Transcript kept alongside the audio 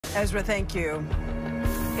Ezra, thank you.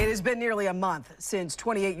 It has been nearly a month since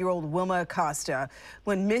 28-year-old Wilma Acosta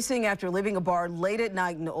went missing after leaving a bar late at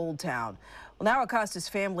night in Old Town. Well, now Acosta's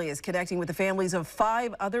family is connecting with the families of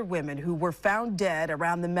 5 other women who were found dead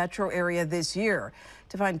around the metro area this year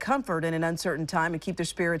to find comfort in an uncertain time and keep their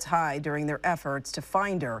spirits high during their efforts to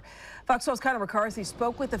find her. Fox 12's Connor McCarthy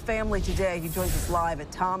spoke with the family today. He joins us live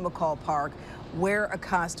at Tom McCall Park, where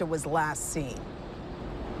Acosta was last seen.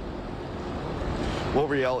 Well,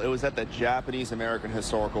 Riel, it was at the Japanese American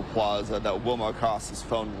Historical Plaza that Wilma Acosta's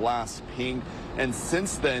phone last pinged, and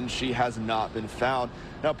since then she has not been found.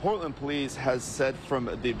 Now, Portland police has said from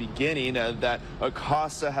the beginning that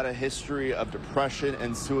Acosta had a history of depression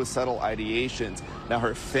and suicidal ideations. Now,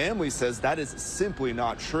 her family says that is simply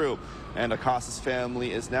not true, and Acosta's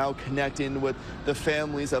family is now connecting with the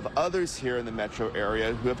families of others here in the metro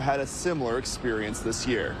area who have had a similar experience this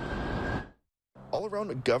year. All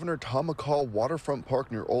around Governor Tom McCall Waterfront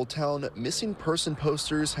Park near Old Town, missing person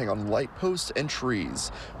posters hang on light posts and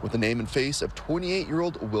trees with the name and face of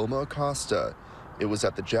 28-year-old Wilma Acosta. It was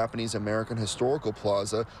at the Japanese American Historical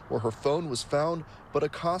Plaza where her phone was found, but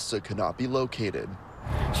Acosta could not be located.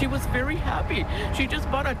 She was very happy. She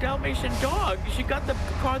just bought a Dalmatian dog. She got the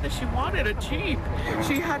car that she wanted, a Jeep.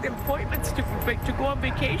 She had appointments to go on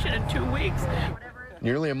vacation in 2 weeks.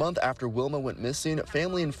 Nearly a month after Wilma went missing,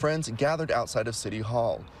 family and friends gathered outside of City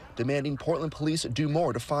Hall, demanding Portland police do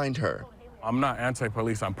more to find her. I'm not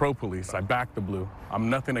anti-police, I'm pro-police. I back the blue. I'm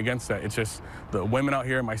nothing against that. It's just the women out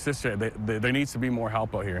here, my sister, there needs to be more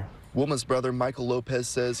help out here. Wilma's brother, Michael Lopez,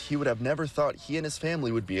 says he would have never thought he and his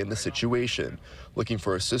family would be in this situation, looking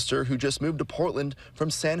for a sister who just moved to Portland from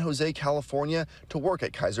San Jose, California to work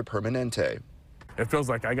at Kaiser Permanente. It feels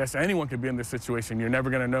like, I guess, anyone could be in this situation. You're never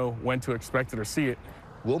going to know when to expect it or see it.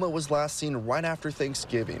 Wilma was last seen right after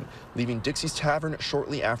Thanksgiving, leaving Dixie's Tavern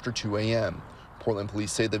shortly after 2 a.m. Portland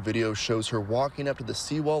police say the video shows her walking up to the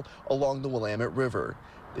seawall along the Willamette River.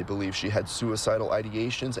 They believe she had suicidal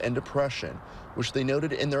ideations and depression, which they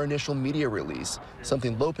noted in their initial media release,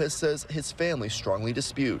 something Lopez says his family strongly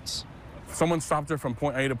disputes. Someone stopped her from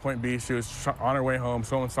point A to point B. She was on her way home.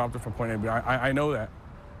 Someone stopped her from point A to B. I know that.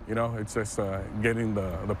 You know, it's just getting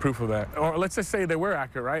the proof of that. Or let's just say they were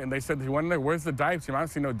accurate, right? And they said, "Went in there, where's the dive team?" I don't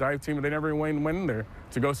see no dive team, and they never went in there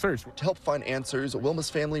to go search. To help find answers, Wilma's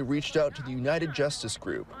family reached out to the United Justice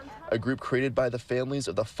Group, a group created by the families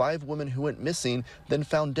of the 5 women who went missing, then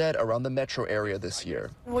found dead around the metro area this year.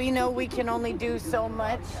 We know we can only do so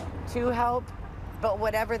much to help, but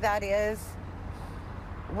whatever that is,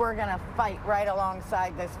 we're going to fight right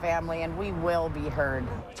alongside this family, and we will be heard.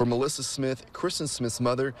 For Melissa Smith, Kristen Smith's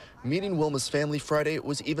mother, meeting Wilma's family Friday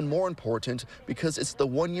was even more important because it's the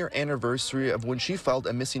 1-year anniversary of when she filed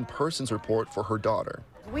a missing persons report for her daughter.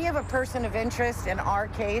 We have a person of interest in our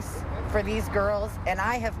case for these girls, and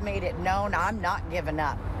I have made it known I'm not giving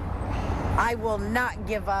up. I will not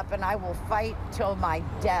give up, and I will fight till my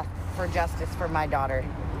death for justice for my daughter.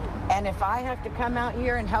 And if I have to come out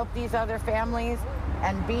here and help these other families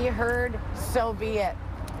and be heard, so be it.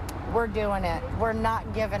 We're doing it. We're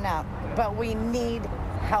not giving up, but we need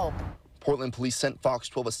help. Portland police sent Fox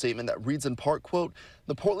 12 a statement that reads in part, quote,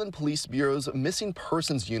 "The Portland Police Bureau's Missing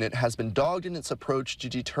Persons Unit has been dogged in its approach to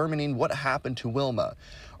determining what happened to Wilma.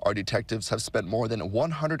 Our detectives have spent more than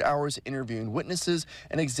 100 hours interviewing witnesses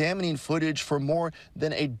and examining footage for more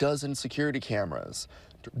than a dozen security cameras.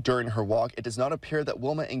 During her walk, it does not appear that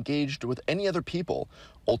Wilma engaged with any other people.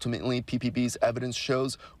 Ultimately, PPB's evidence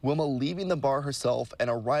shows Wilma leaving the bar herself and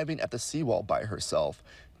arriving at the seawall by herself.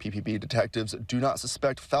 PPB detectives do not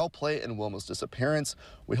suspect foul play in Wilma's disappearance.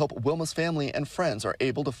 We hope Wilma's family and friends are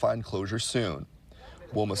able to find closure soon."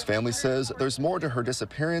 Wilma's family says there's more to her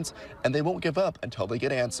disappearance, and they won't give up until they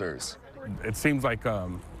get answers. It seems like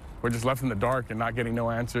we're just left in the dark and not getting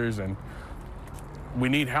no answers, and we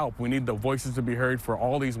need help. We need the voices to be heard for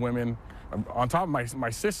all these women. On top of my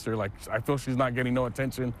sister, like, I feel she's not getting no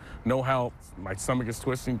attention, no help. My stomach is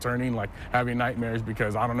twisting, turning, like having nightmares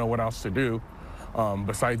because I don't know what else to do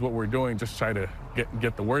besides what we're doing, just try to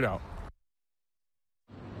get the word out.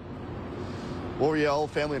 L'Oreal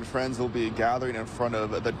family and friends will be gathering in front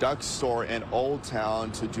of the Duck Store in Old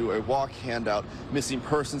Town to do a walk, handout missing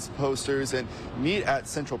persons posters, and meet at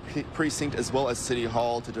Central Precinct as well as City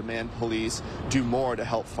Hall to demand police do more to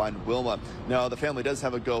help find Wilma. Now, the family does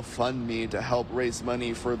have a GoFundMe to help raise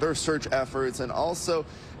money for their search efforts and also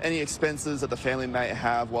any expenses that the family might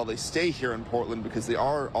have while they stay here in Portland, because they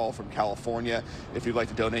are all from California. If you'd like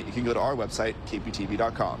to donate, you can go to our website,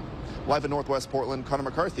 kptv.com. Live in Northwest Portland, Connor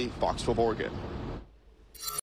McCarthy, Fox 12 Oregon.